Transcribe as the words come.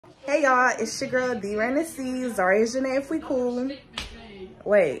Hey y'all, it's your girl D Rain the C. Zaria Janae if we cool.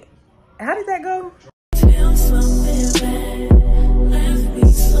 Wait, how did that go?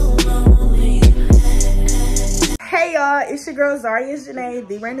 Hey y'all, it's your girl Zaria Janae,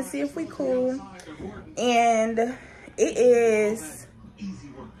 D Rain the C if we cool. And it is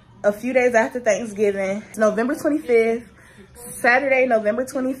a few days after Thanksgiving. It's November 25th, Saturday, November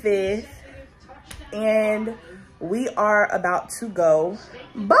 25th. And we are about to go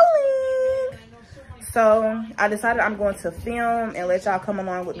bowling. So I decided I'm going to film and let y'all come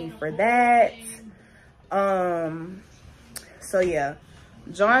along with me for that. So yeah,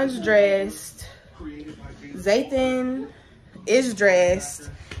 John's dressed. Xaithan is dressed.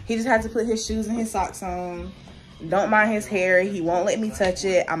 He just had to put his shoes and his socks on. Don't mind his hair. He won't let me touch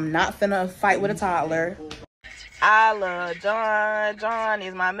it. I'm not finna fight with a toddler. I love John. John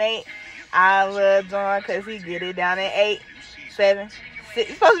is my mate. I love John because he get it down in 8, 7, 6.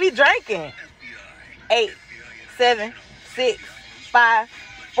 You're supposed to be drinking. 8, 7, 6, 5,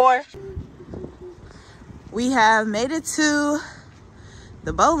 4. We have made it to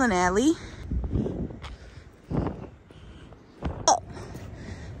the bowling alley. Oh,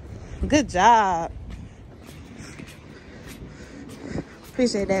 good job.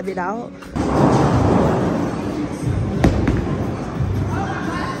 Appreciate that, big dog.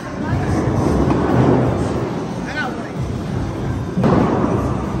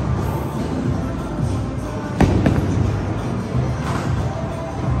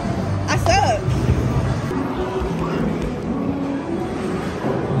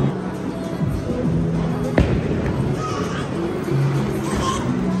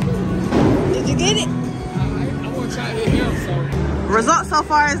 Result so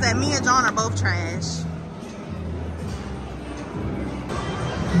far is that me and John are both trash.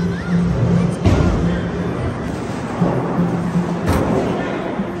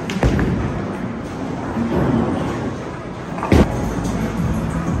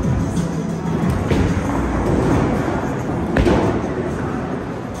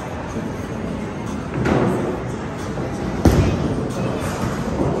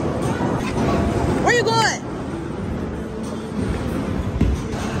 Where you going?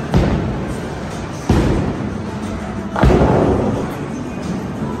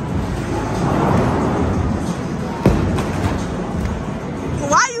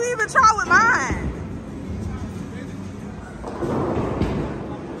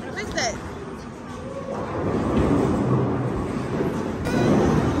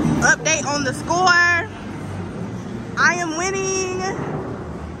 Update on the score. I am winning.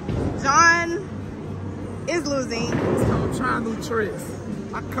 John is losing. So I'm trying new tricks.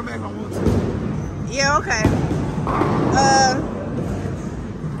 I can come back if I want to. Yeah, okay.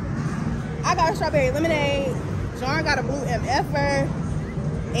 I got a strawberry lemonade. John got a blue MF'er.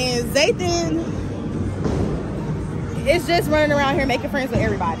 And Xaithan is just running around here making friends with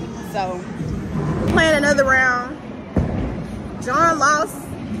everybody. So, playing another round. John lost.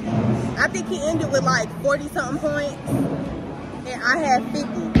 I think he ended with like 40-something points, and I had 50.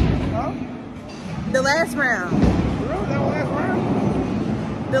 Huh? The last round. Really? That was last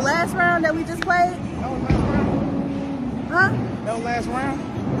round? The last round that we just played? That was last round? Huh? That was last round?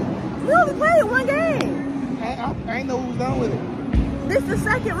 We only played one game. I ain't know who was done with it. This is the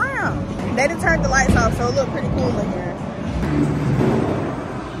second round. They done turned the lights off, so it looked pretty cool in here.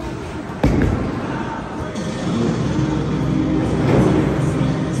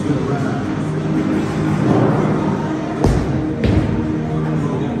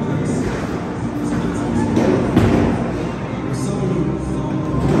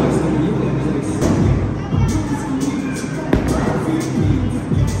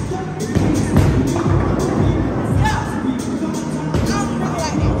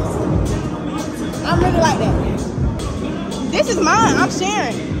 This is mine. I'm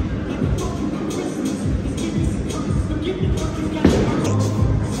sharing.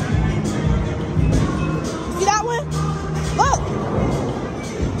 See that one? Look.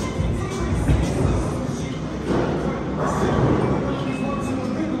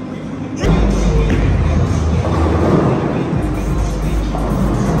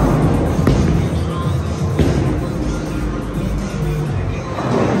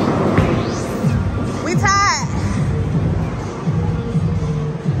 We tied.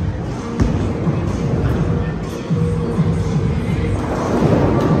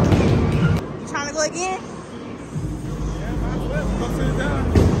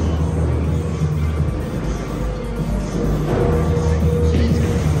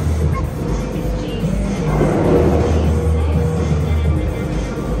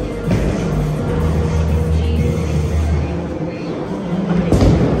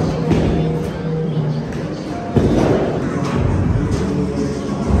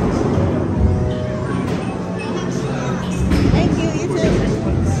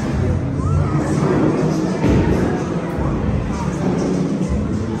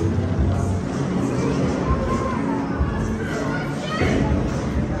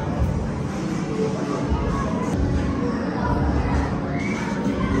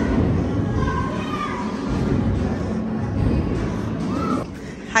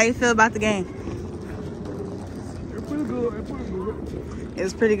 How you feel about the game? It's pretty good. It's pretty good. It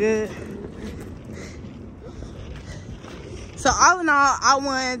was pretty good. So all in all, I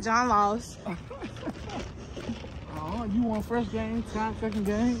won, John lost. You won first game, tied second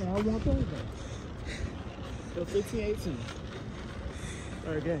game, and I won third game. So 15-18.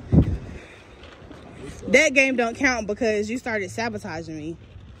 Third game. That game don't count because you started sabotaging me.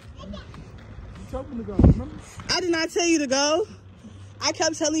 You told me to go, remember? I did not tell you to go. I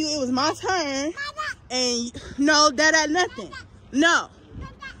kept telling you it was my turn. And no, that had nothing. No.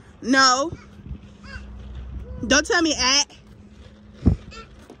 No. Don't tell me at.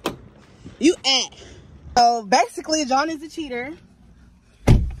 You at. So basically, John is a cheater.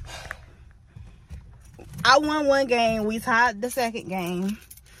 I won one game. We tied the second game.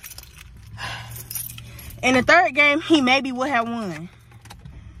 In the third game, he maybe would have won.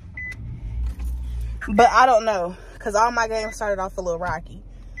 But I don't know. Because all my games started off a little rocky.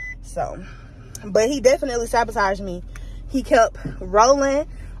 So, but he definitely sabotaged me. He kept rolling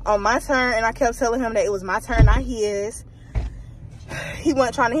on my turn. And I kept telling him that it was my turn, not his. He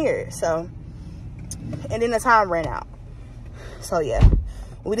wasn't trying to hear it. So, and then the time ran out. So, yeah.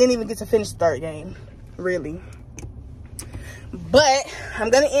 We didn't even get to finish the third game. Really. But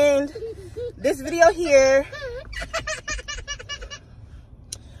I'm going to end this video here.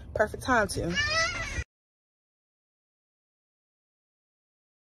 Perfect time to.